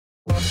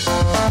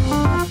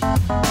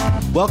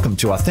Welcome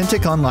to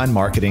Authentic Online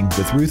Marketing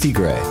with Ruthie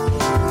Gray.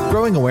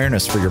 Growing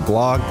awareness for your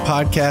blog,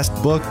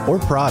 podcast, book, or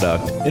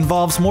product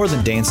involves more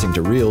than dancing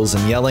to reels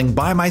and yelling,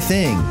 "Buy my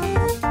thing."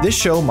 This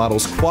show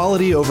models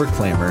quality over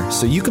clamor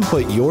so you can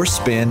put your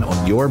spin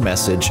on your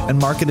message and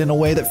market in a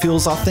way that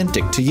feels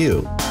authentic to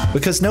you,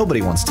 because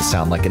nobody wants to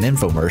sound like an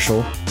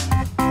infomercial.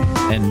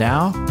 And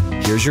now,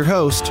 here's your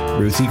host,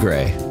 Ruthie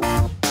Gray.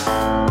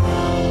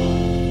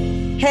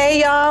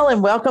 Hey, y'all,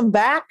 and welcome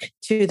back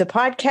to the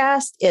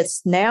podcast.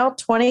 It's now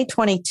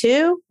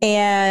 2022,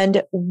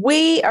 and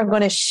we are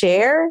going to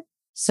share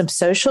some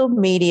social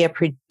media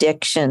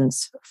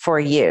predictions for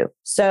you.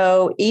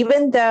 So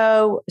even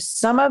though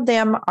some of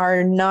them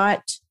are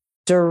not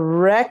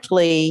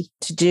directly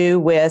to do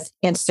with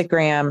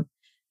Instagram,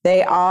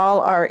 they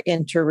all are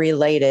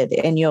interrelated,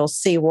 and you'll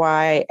see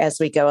why as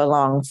we go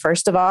along.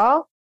 First of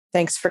all,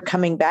 thanks for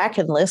coming back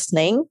and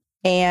listening.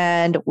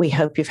 And we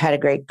hope you've had a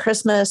great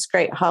Christmas,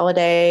 great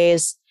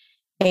holidays.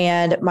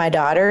 And my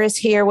daughter is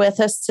here with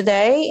us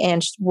today,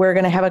 and we're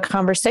going to have a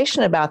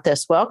conversation about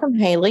this. Welcome,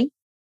 Haley.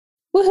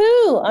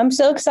 Woohoo! I'm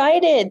so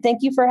excited.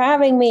 Thank you for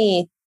having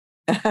me.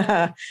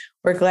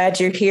 We're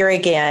glad you're here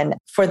again.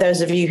 For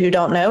those of you who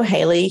don't know,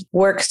 Haley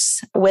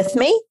works with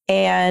me,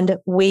 and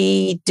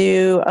we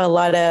do a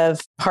lot of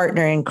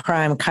partner in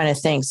crime kind of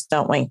things,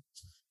 don't we?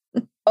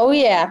 Oh,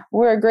 yeah.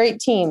 We're a great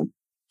team.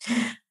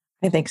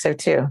 I think so,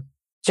 too.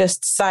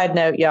 Just side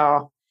note,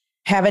 y'all,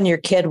 having your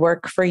kid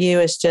work for you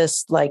is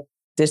just like,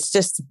 it's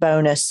just a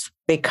bonus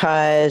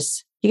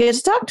because you get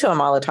to talk to them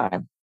all the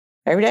time,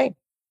 every day.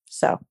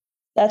 So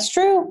that's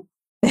true.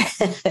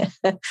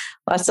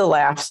 Lots of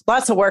laughs,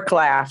 lots of work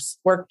laughs,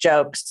 work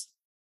jokes,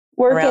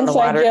 work around the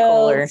water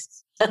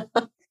jokes.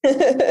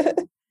 cooler.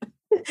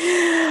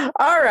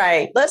 All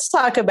right, let's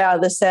talk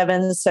about the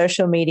 7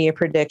 social media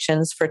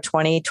predictions for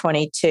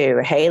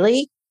 2022.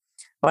 Haley,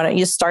 why don't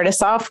you start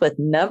us off with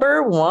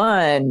number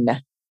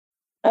 1?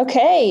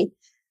 Okay.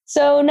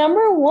 So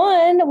number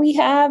 1, we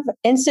have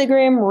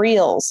Instagram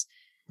Reels.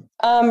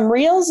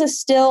 Reels is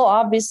still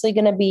obviously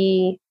going to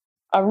be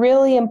a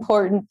really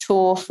important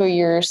tool for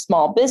your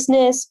small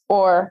business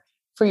or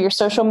for your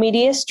social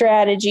media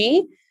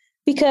strategy,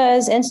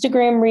 because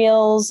Instagram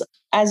Reels,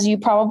 as you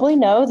probably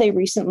know, they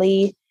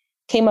recently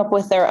came up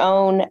with their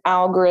own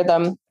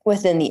algorithm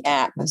within the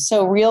app.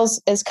 So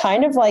Reels is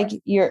kind of like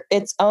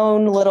its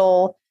own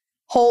little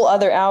whole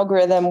other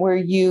algorithm where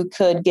you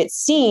could get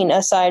seen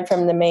aside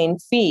from the main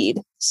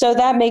feed. So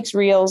that makes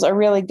Reels a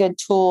really good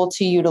tool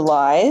to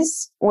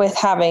utilize with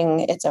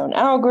having its own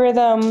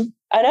algorithm.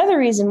 Another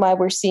reason why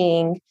we're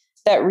seeing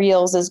that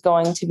Reels is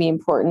going to be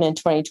important in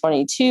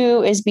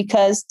 2022 is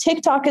because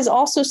TikTok is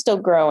also still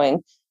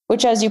growing,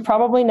 which, as you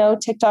probably know,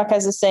 TikTok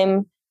has the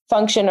same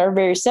function or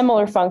very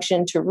similar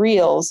function to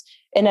Reels.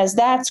 And as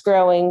that's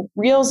growing,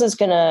 Reels is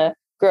going to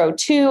grow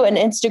too, and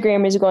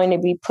Instagram is going to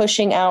be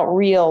pushing out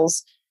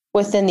Reels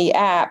within the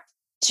app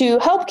to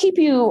help keep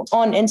you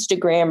on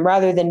Instagram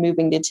rather than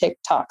moving to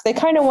TikTok. They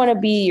kind of want to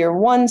be your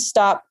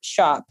one-stop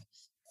shop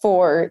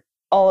for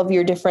all of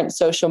your different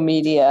social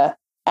media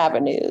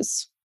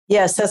avenues.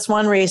 Yes, that's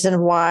one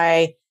reason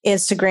why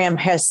Instagram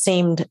has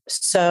seemed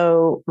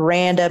so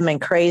random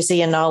and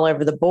crazy and all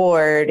over the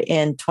board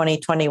in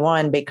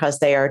 2021, because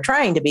they are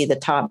trying to be the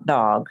top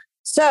dog.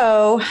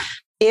 So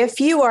if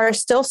you are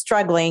still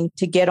struggling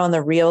to get on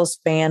the Reels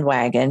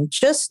bandwagon,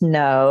 just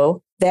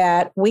know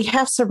that we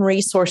have some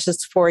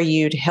resources for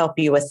you to help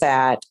you with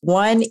that.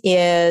 One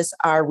is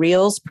our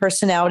Reels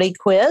personality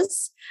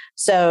quiz.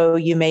 So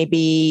you may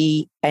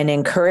be an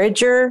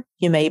encourager,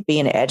 you may be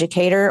an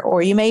educator,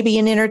 or you may be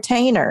an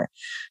entertainer.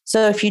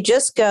 So if you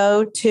just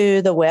go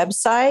to the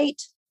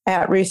website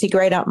at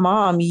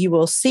ruthiegray.mom, you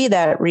will see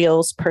that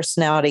Reels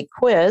personality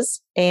quiz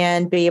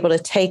and be able to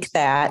take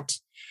that.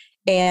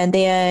 And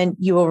then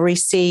you will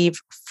receive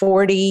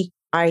 40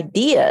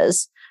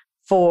 ideas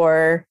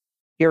for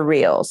your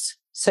Reels,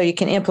 so you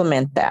can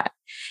implement that.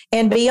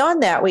 And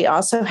beyond that, we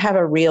also have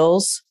a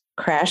Reels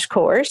crash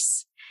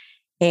course,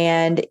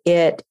 and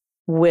it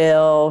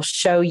will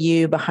show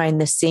you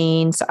behind the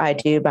scenes. I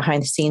do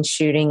behind the scenes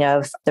shooting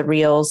of the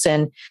Reels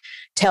and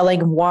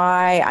telling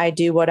why I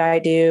do what I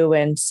do,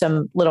 and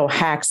some little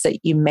hacks that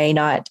you may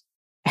not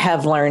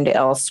have learned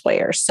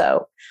elsewhere.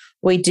 So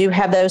we do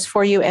have those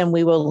for you, and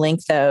we will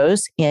link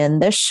those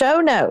in the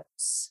show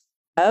notes.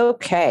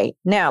 Okay,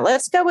 now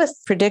let's go with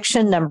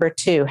prediction number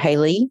 2,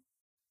 Haley.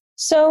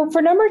 So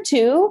for number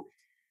 2,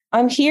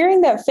 I'm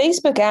hearing that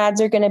Facebook ads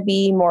are going to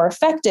be more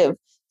effective.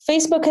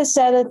 Facebook has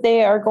said that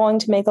they are going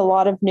to make a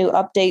lot of new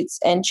updates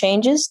and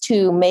changes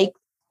to make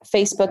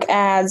Facebook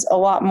ads a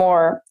lot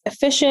more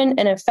efficient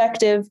and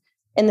effective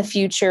in the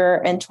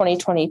future in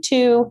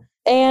 2022.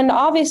 And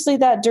obviously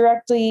that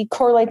directly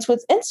correlates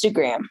with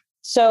Instagram.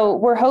 So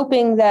we're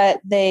hoping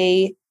that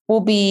they will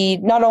be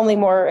not only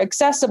more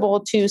accessible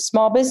to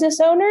small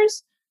business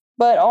owners,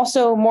 but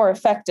also more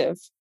effective.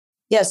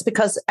 Yes,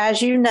 because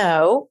as you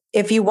know,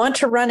 if you want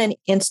to run an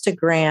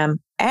Instagram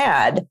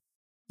ad,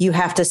 you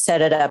have to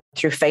set it up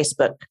through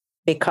Facebook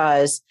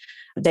because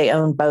they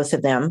own both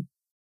of them.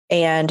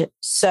 And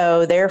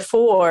so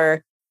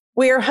therefore,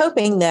 we are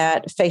hoping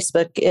that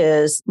Facebook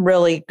is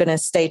really going to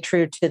stay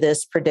true to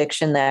this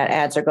prediction that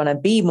ads are going to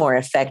be more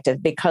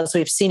effective, because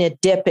we've seen a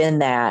dip in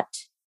that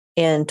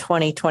in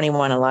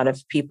 2021. A lot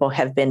of people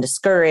have been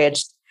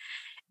discouraged.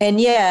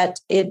 And yet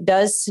it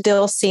does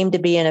still seem to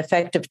be an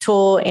effective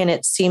tool. And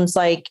it seems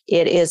like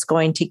it is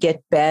going to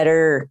get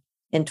better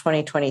in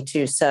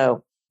 2022.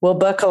 So we'll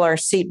buckle our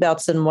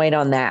seatbelts and wait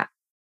on that.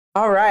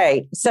 All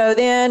right. So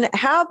then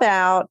how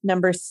about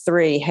number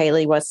 3,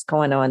 Haley? What's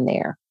going on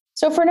there?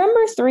 So for number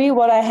 3,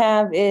 what I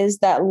have is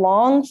that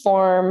long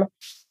form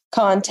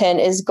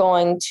content is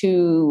going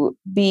to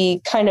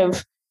be kind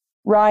of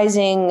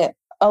rising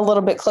a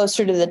little bit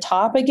closer to the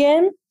top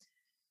again.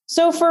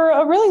 So for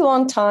a really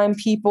long time,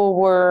 people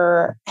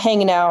were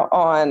hanging out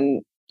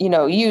on,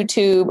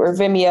 YouTube or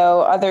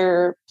Vimeo,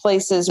 other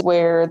places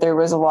where there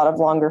was a lot of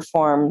longer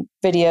form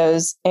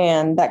videos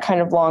and that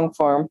kind of long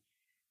form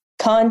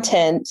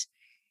content.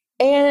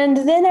 And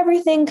then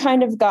everything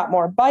kind of got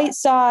more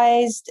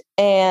bite-sized,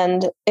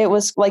 and it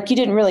was like you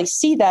didn't really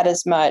see that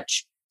as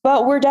much.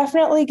 But we're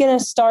definitely going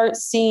to start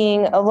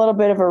seeing a little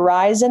bit of a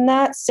rise in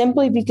that,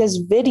 simply because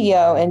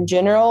video in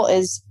general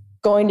is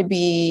going to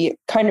be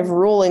kind of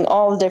ruling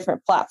all the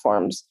different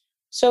platforms.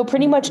 So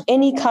pretty much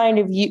any kind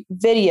of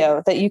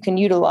video that you can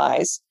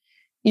utilize,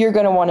 you're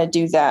going to want to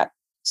do that.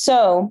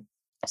 So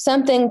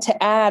something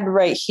to add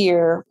right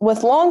here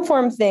with long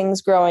form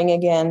things growing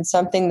again,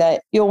 something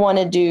that you'll want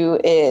to do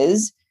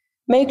is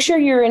make sure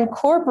you're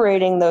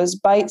incorporating those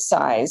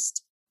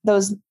bite-sized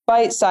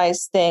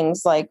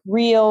things like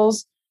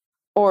reels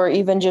or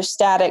even just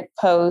static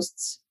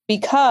posts,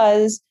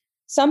 because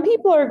some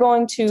people are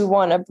going to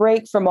want a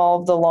break from all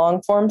of the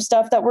long form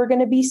stuff that we're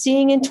going to be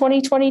seeing in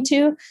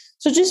 2022.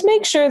 So just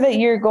make sure that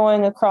you're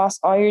going across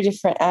all your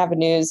different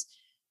avenues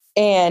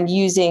and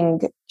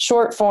using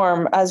short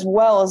form as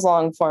well as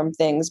long form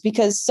things,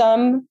 because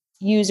some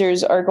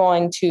users are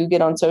going to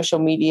get on social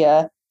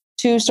media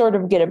to sort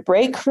of get a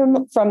break from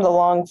the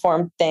long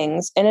form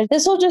things. And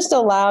this will just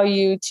allow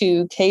you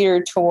to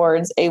cater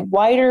towards a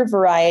wider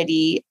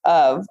variety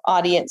of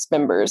audience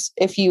members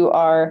if you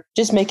are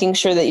just making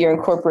sure that you're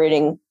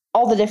incorporating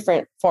all the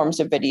different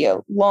forms of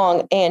video,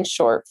 long and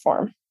short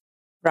form.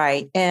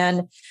 Right.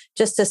 And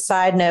just a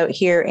side note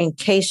here, in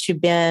case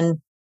you've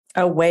been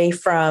away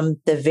from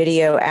the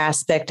video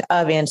aspect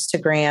of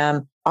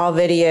Instagram, all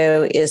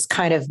video is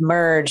kind of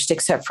merged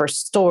except for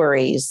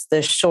stories,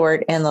 the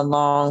short and the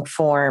long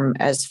form,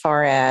 as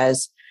far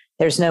as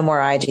there's no more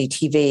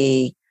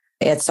IGTV.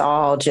 It's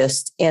all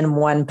just in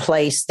one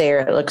place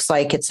there. It looks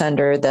like it's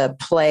under the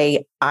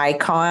play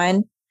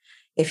icon.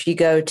 If you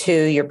go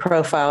to your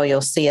profile, you'll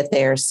see it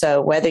there.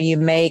 So whether you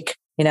make,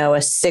 a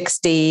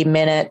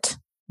 60-minute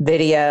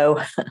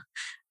video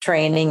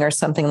training or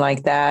something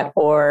like that,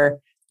 or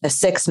a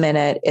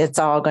 6-minute, it's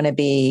all going to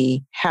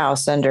be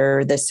housed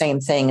under the same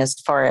thing as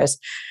far as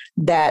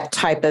that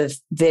type of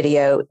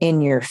video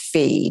in your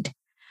feed.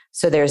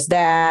 So there's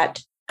that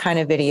kind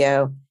of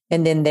video.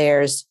 And then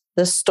there's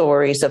the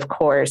stories, of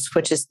course,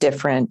 which is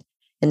different.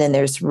 And then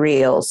there's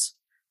reels,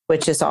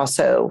 which is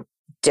also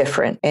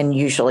different and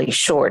usually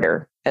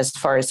shorter as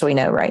far as we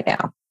know right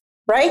now.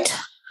 Right?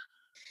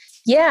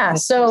 Yeah.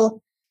 So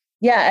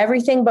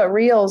everything but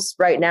reels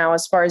right now,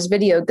 as far as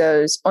video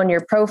goes, on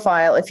your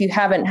profile, if you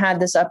haven't had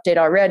this update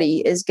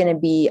already, is going to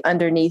be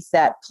underneath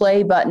that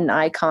play button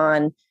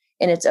icon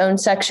in its own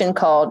section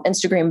called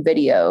Instagram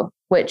Video,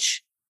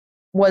 which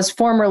was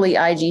formerly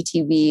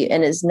IGTV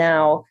and is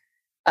now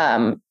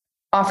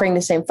offering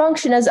the same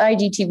function as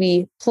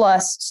IGTV,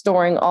 plus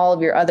storing all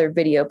of your other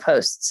video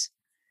posts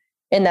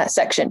in that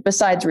section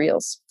besides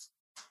reels.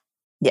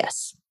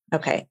 Yes.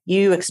 Okay.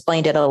 You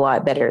explained it a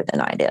lot better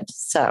than I did.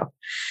 So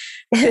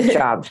good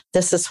job.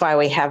 This is why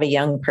we have a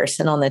young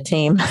person on the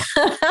team.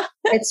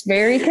 It's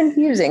very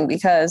confusing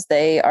because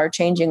they are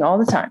changing all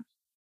the time.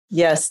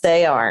 Yes,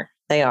 they are.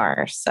 They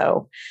are.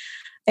 So,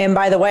 and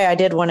by the way, I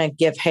did want to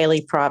give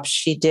Haley props.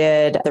 She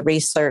did the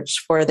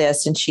research for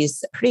this, and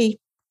she's pretty,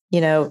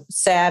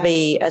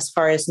 savvy as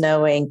far as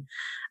knowing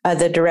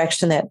the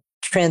direction that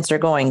trends are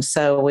going.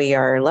 So we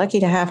are lucky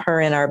to have her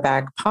in our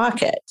back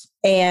pocket.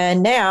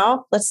 And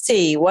now let's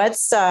see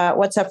what's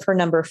up for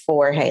number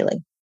 4,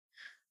 Haley.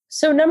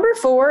 So number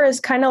 4 is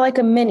kind of like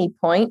a mini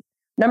point.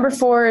 Number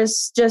 4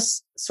 is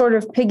just sort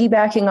of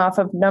piggybacking off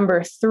of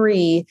number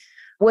 3,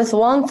 with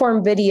long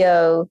form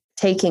video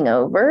taking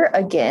over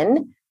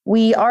again.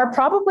 We are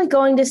probably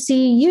going to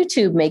see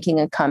YouTube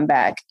making a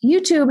comeback.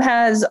 YouTube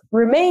has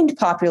remained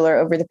popular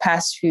over the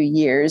past few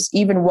years,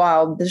 even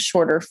while the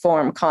shorter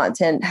form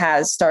content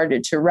has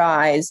started to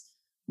rise.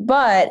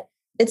 But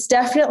it's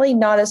definitely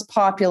not as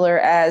popular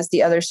as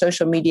the other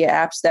social media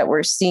apps that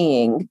we're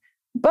seeing.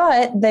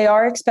 But they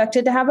are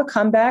expected to have a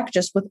comeback,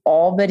 just with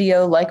all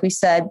video, like we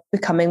said,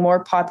 becoming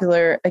more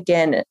popular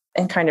again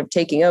and kind of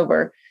taking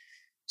over.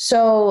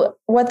 So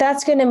what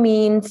that's going to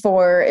mean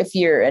for if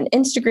you're an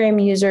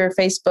Instagram user,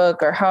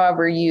 Facebook, or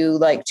however you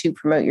like to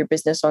promote your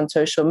business on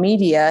social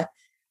media,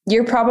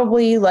 you're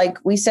probably, like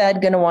we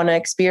said, going to want to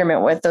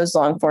experiment with those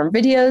long form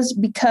videos,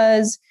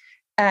 because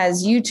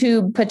as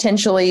YouTube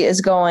potentially is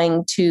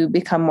going to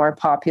become more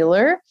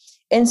popular,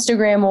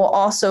 Instagram will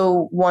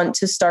also want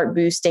to start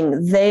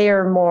boosting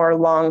their more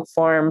long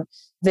form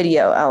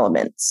video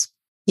elements.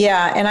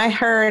 Yeah. And I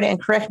heard,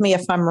 and correct me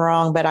if I'm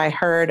wrong, but I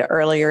heard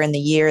earlier in the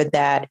year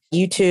that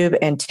YouTube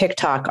and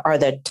TikTok are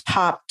the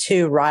top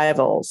two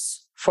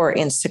rivals for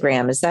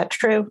Instagram. Is that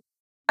true?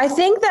 I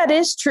think that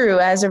is true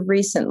as of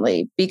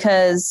recently,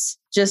 because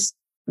just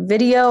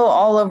video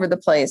all over the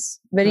place.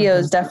 Video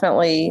is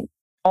definitely,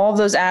 all of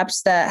those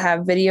apps that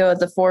have video at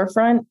the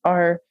forefront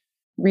are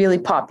really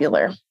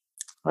popular.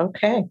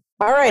 Okay.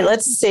 All right.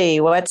 Let's see.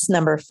 What's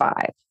number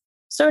 5?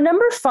 So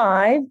number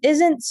 5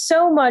 isn't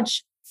so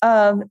much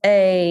of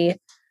a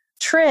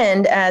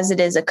trend as it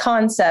is a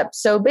concept.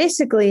 So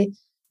basically,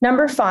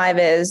 number 5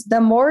 is the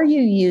more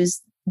you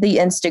use the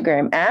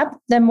Instagram app,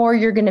 the more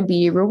you're going to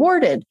be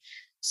rewarded.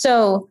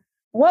 So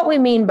what we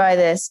mean by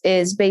this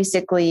is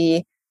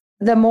basically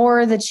the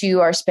more that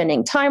you are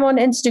spending time on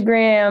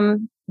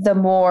Instagram, the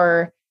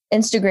more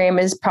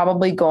Instagram is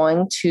probably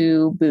going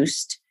to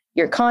boost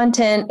your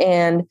content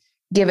and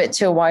give it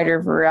to a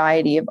wider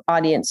variety of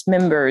audience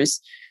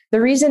members.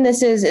 The reason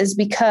this is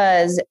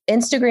because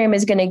Instagram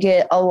is going to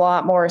get a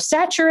lot more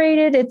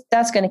saturated.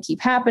 That's going to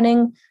keep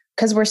happening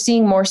because we're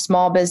seeing more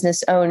small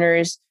business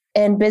owners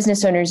and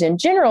business owners in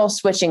general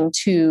switching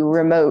to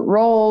remote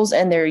roles,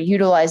 and they're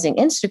utilizing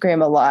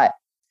Instagram a lot.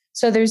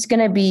 So there's going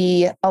to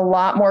be a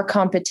lot more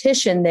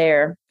competition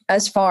there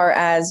as far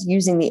as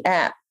using the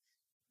app.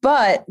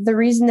 But the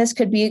reason this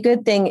could be a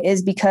good thing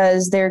is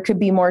because there could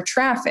be more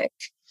traffic.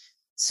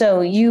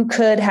 So you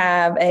could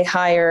have a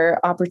higher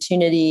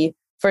opportunity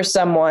for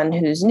someone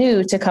who's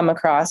new to come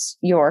across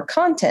your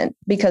content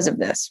because of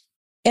this.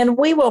 And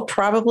we will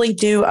probably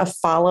do a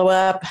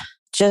follow-up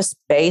just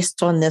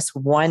based on this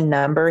one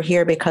number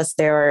here, because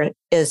there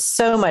is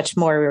so much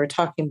more we were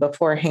talking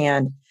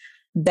beforehand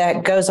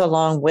that goes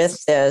along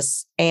with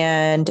this.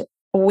 And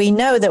we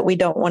know that we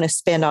don't want to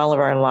spend all of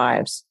our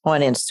lives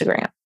on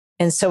Instagram.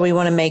 And so we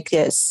want to make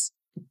this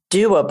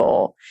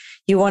doable.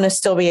 You want to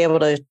still be able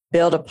to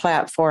build a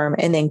platform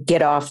and then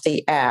get off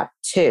the app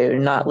too,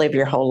 not live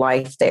your whole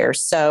life there.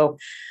 So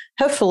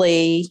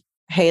hopefully,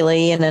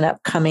 Haley, in an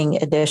upcoming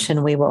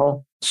edition, we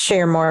will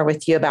share more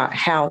with you about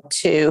how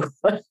to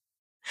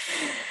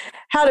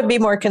be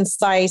more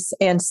concise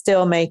and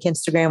still make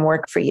Instagram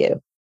work for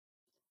you.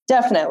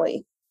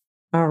 Definitely.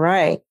 All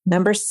right.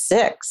 Number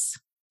 6.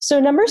 So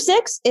number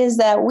 6 is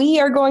that we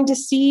are going to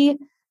see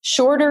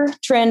shorter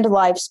trend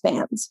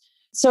lifespans.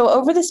 So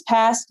over this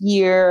past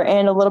year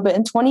and a little bit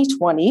in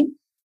 2020,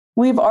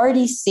 we've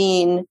already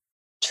seen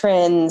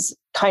trends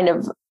kind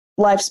of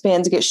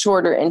lifespans get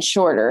shorter and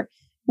shorter.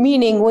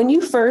 Meaning when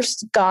you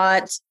first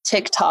got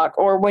TikTok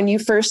or when you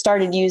first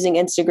started using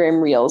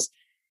Instagram Reels,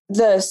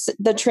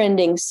 the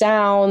trending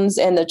sounds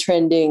and the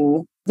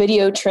trending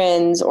video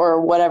trends or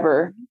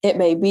whatever it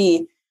may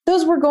be,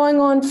 those were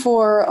going on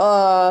for,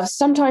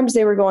 sometimes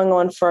they were going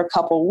on for a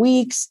couple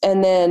weeks,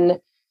 and then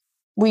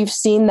we've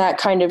seen that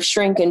kind of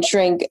shrink.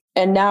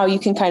 And now you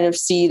can kind of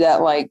see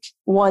that like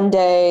one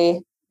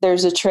day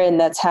there's a trend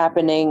that's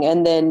happening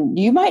and then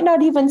you might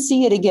not even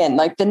see it again.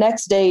 Like the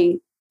next day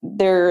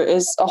there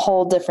is a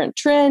whole different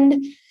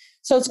trend.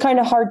 So it's kind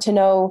of hard to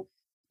know,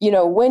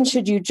 when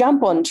should you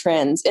jump on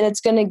trends? And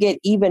it's going to get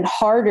even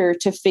harder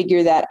to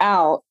figure that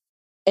out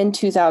in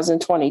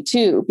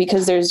 2022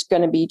 because there's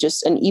going to be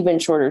just an even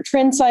shorter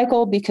trend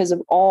cycle because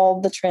of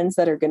all the trends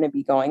that are going to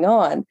be going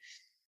on.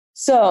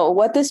 So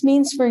what this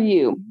means for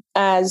you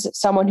as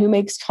someone who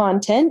makes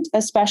content,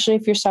 especially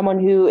if you're someone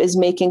who is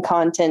making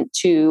content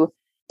to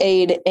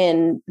aid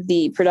in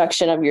the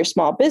production of your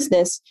small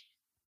business,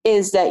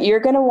 is that you're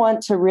going to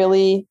want to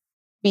really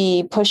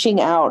be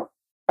pushing out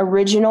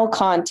original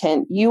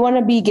content. You want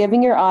to be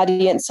giving your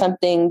audience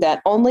something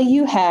that only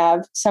you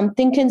have,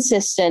 something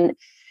consistent.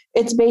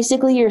 It's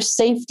basically your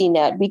safety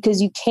net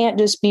because you can't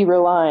just be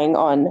relying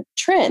on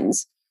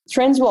trends.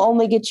 Trends will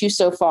only get you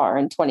so far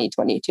in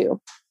 2022.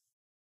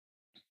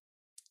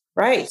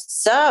 Right.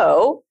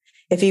 So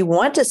if you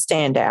want to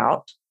stand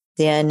out,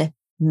 then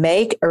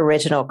make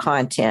original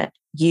content.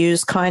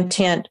 Use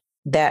content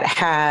that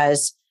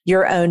has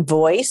your own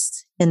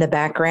voice in the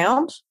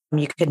background.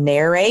 You can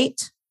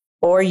narrate,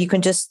 or you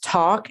can just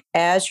talk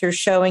as you're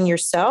showing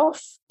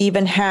yourself,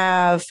 even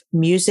have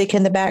music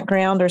in the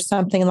background or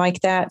something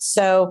like that.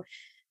 So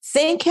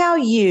think how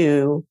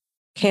you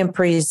can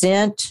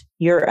present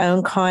your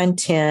own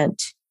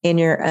content in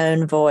your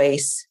own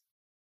voice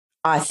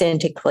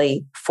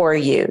authentically for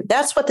you.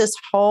 That's what this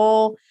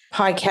whole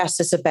podcast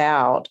is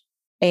about.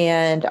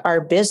 And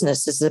our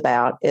business is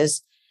about,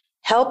 is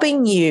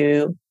helping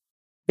you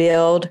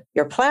build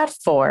your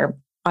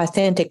platform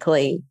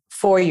authentically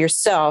for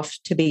yourself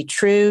to be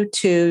true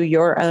to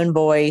your own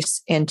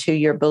voice and to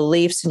your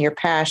beliefs and your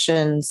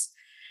passions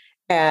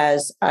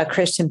as a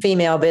Christian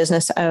female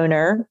business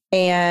owner,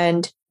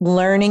 and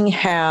learning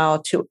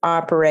how to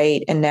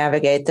operate and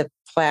navigate the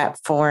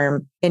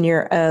platform in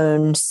your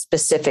own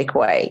specific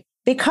way.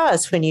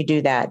 Because when you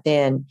do that,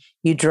 then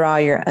you draw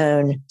your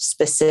own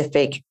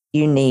specific,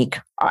 unique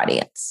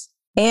audience.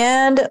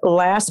 And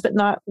last but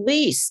not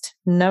least,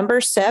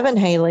 number 7,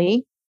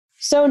 Haley.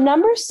 So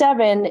number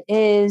 7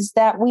 is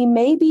that we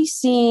may be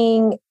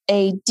seeing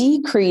a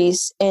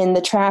decrease in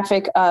the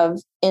traffic of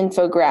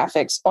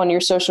infographics on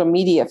your social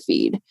media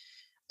feed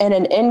and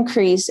an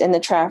increase in the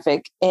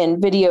traffic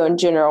in video in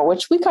general,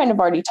 which we kind of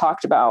already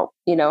talked about,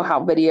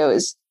 how video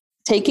is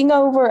taking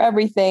over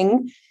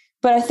everything.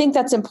 But I think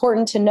that's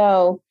important to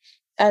know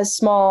as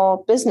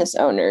small business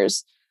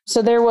owners.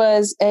 So there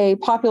was a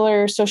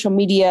popular social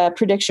media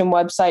prediction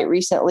website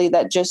recently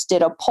that just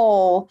did a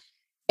poll,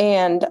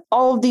 and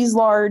all of these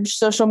large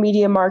social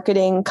media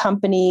marketing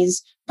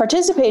companies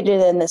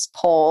participated in this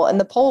poll. And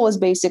the poll was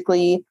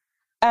basically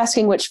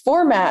asking which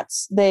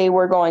formats they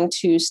were going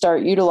to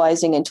start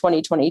utilizing in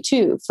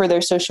 2022 for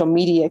their social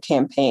media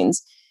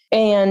campaigns.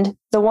 And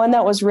the one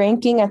that was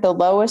ranking at the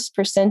lowest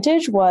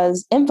percentage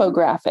was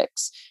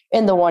infographics.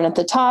 And the one at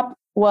the top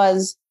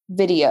was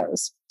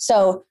videos.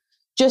 So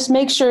just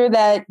make sure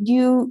that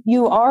you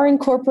are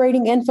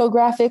incorporating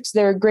infographics.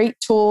 They're a great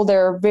tool.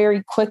 They're a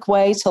very quick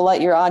way to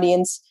let your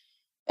audience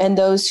and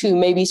those who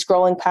may be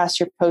scrolling past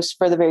your post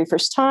for the very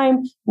first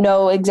time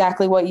know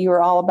exactly what you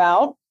are all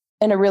about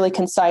in a really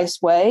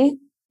concise way.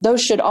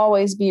 Those should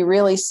always be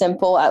really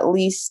simple, at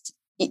least,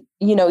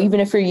 even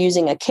if you're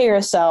using a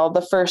carousel,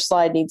 the first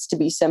slide needs to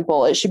be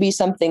simple. It should be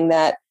something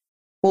that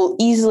will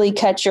easily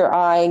catch your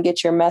eye and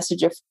get your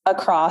message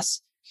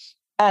across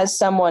as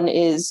someone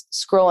is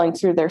scrolling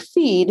through their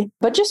feed.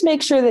 But just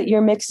make sure that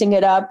you're mixing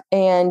it up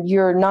and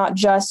you're not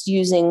just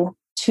using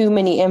too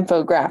many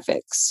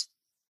infographics.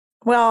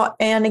 Well,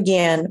 and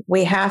again,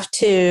 we have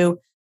to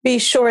be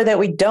sure that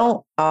we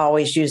don't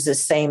always use the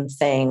same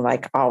thing,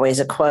 like always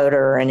a quote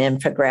or an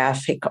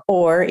infographic,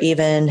 or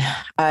even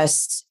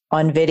us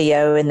on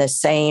video in the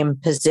same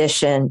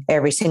position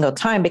every single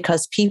time,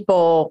 because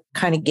people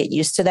kind of get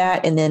used to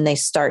that and then they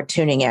start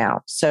tuning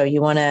out. So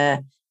you want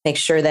to make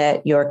sure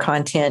that your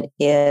content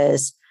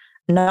is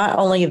not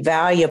only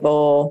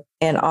valuable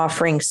and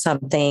offering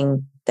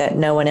something that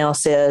no one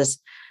else is,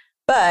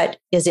 but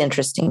is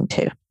interesting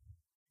too.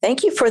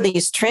 Thank you for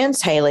these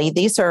trends, Haley.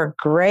 These are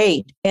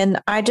great.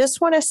 And I just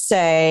want to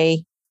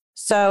say,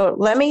 so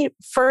let me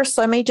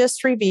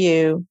just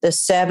review the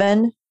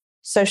 7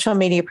 social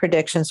media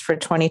predictions for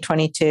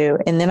 2022.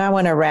 And then I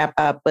want to wrap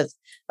up with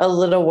a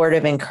little word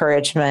of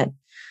encouragement.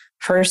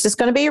 First, it's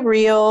going to be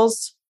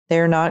Reels.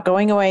 They're not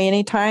going away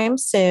anytime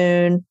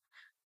soon,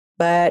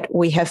 but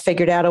we have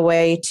figured out a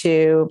way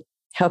to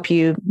help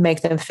you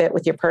make them fit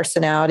with your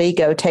personality.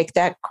 Go take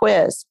that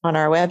quiz on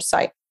our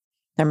website.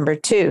 Number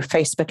 2,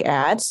 Facebook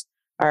ads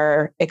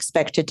are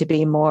expected to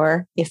be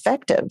more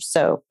effective.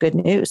 So good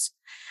news.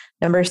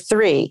 Number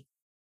 3,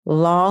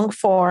 long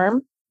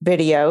form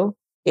video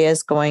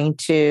is going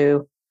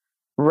to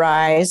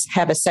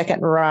have a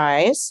second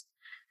rise.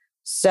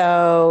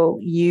 So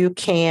you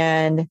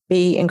can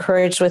be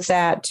encouraged with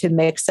that to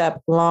mix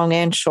up long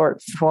and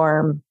short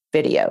form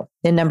video.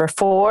 Then number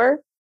 4,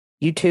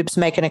 YouTube's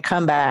making a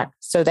comeback.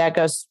 So that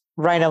goes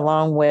right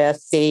along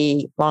with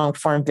the long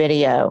form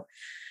video.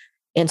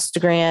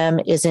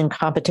 Instagram is in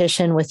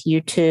competition with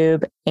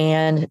YouTube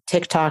and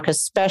TikTok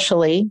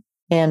especially.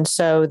 And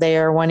so they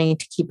are wanting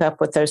to keep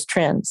up with those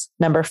trends.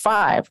 Number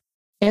 5,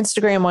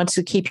 Instagram wants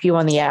to keep you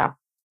on the app.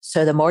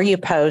 So the more you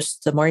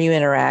post, the more you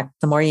interact,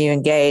 the more you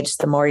engage,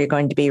 the more you're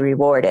going to be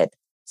rewarded.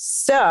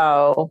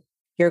 So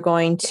you're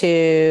going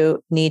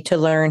to need to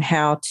learn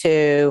how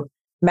to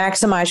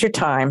maximize your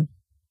time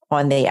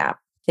on the app.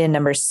 Then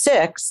number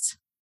 6,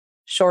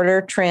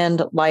 shorter trend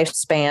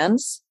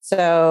lifespans.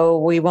 So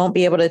we won't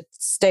be able to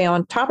stay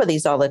on top of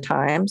these all the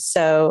time.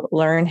 So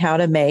learn how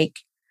to make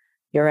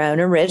your own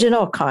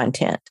original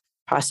content,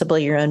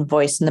 possibly your own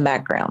voice in the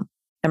background.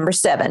 Number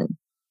 7,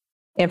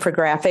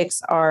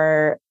 infographics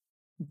are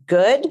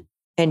good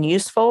and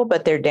useful,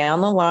 but they're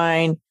down the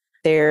line.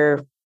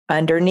 They're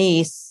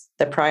underneath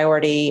the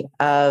priority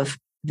of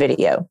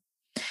video.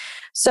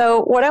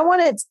 So what I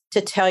wanted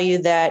to tell you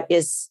that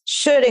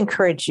should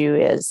encourage you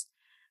is,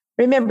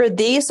 remember,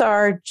 these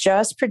are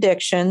just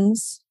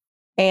predictions,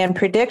 and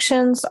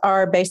predictions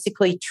are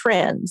basically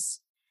trends.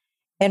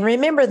 And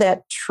remember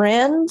that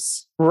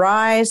trends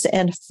rise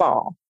and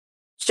fall,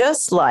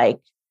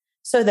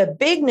 so the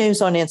big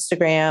news on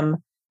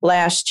Instagram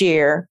last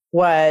year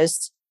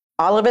was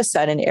all of a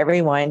sudden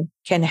everyone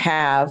can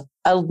have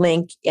a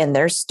link in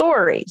their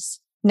stories.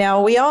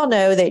 Now, we all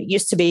know that it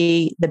used to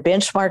be the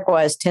benchmark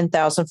was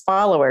 10,000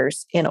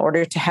 followers in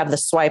order to have the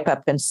swipe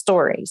up in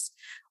stories.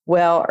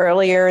 Well,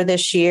 earlier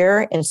this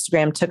year,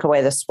 Instagram took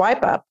away the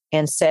swipe up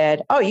and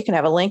said, oh, you can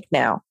have a link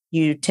now,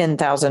 you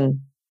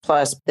 10,000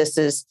 plus. This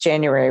is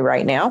January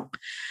right now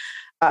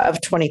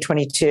of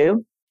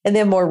 2022. And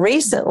then more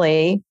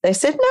recently, they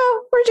said,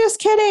 no, we're just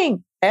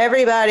kidding.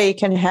 Everybody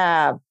can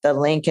have the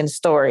link in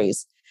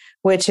stories,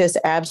 which is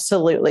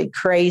absolutely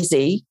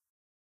crazy,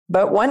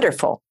 but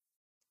wonderful.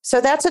 So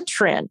that's a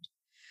trend.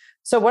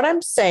 So what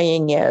I'm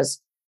saying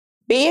is,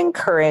 be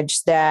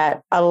encouraged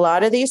that a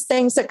lot of these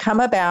things that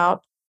come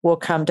about will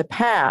come to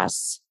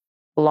pass.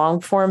 Long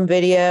form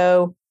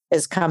video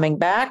is coming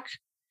back.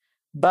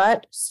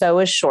 but so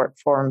is short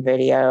form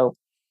video.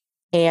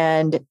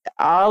 And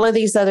all of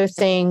these other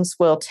things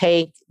will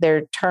take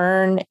their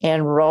turn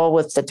and roll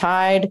with the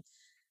tide.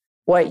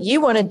 What you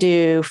want to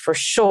do for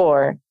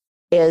sure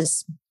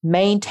is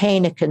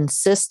maintain a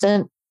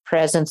consistent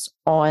presence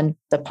on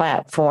the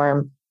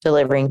platform,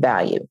 delivering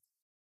value.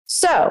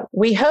 So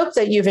we hope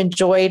that you've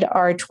enjoyed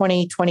our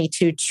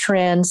 2022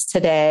 trends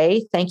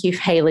today. Thank you,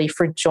 Haley,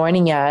 for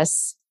joining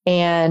us.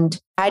 And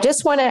I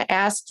just want to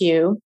ask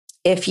you,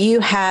 if you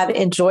have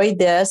enjoyed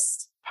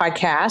this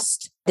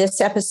podcast,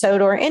 this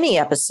episode, or any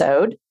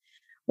episode,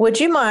 would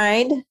you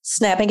mind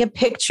snapping a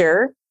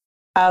picture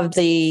of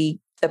the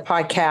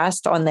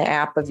podcast on the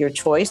app of your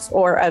choice,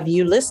 or of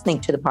you listening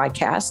to the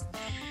podcast?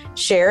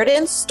 Share it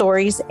in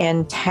stories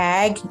and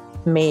tag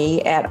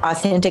me at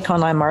Authentic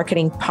Online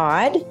Marketing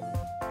Pod.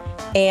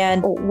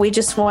 And we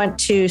just want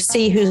to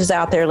see who's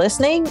out there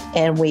listening,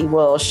 and we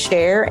will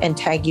share and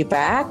tag you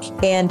back.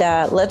 And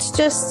let's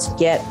just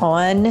get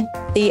on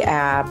the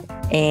app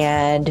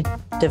and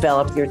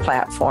develop your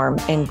platform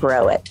and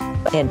grow it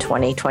in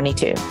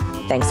 2022.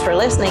 Thanks for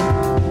listening.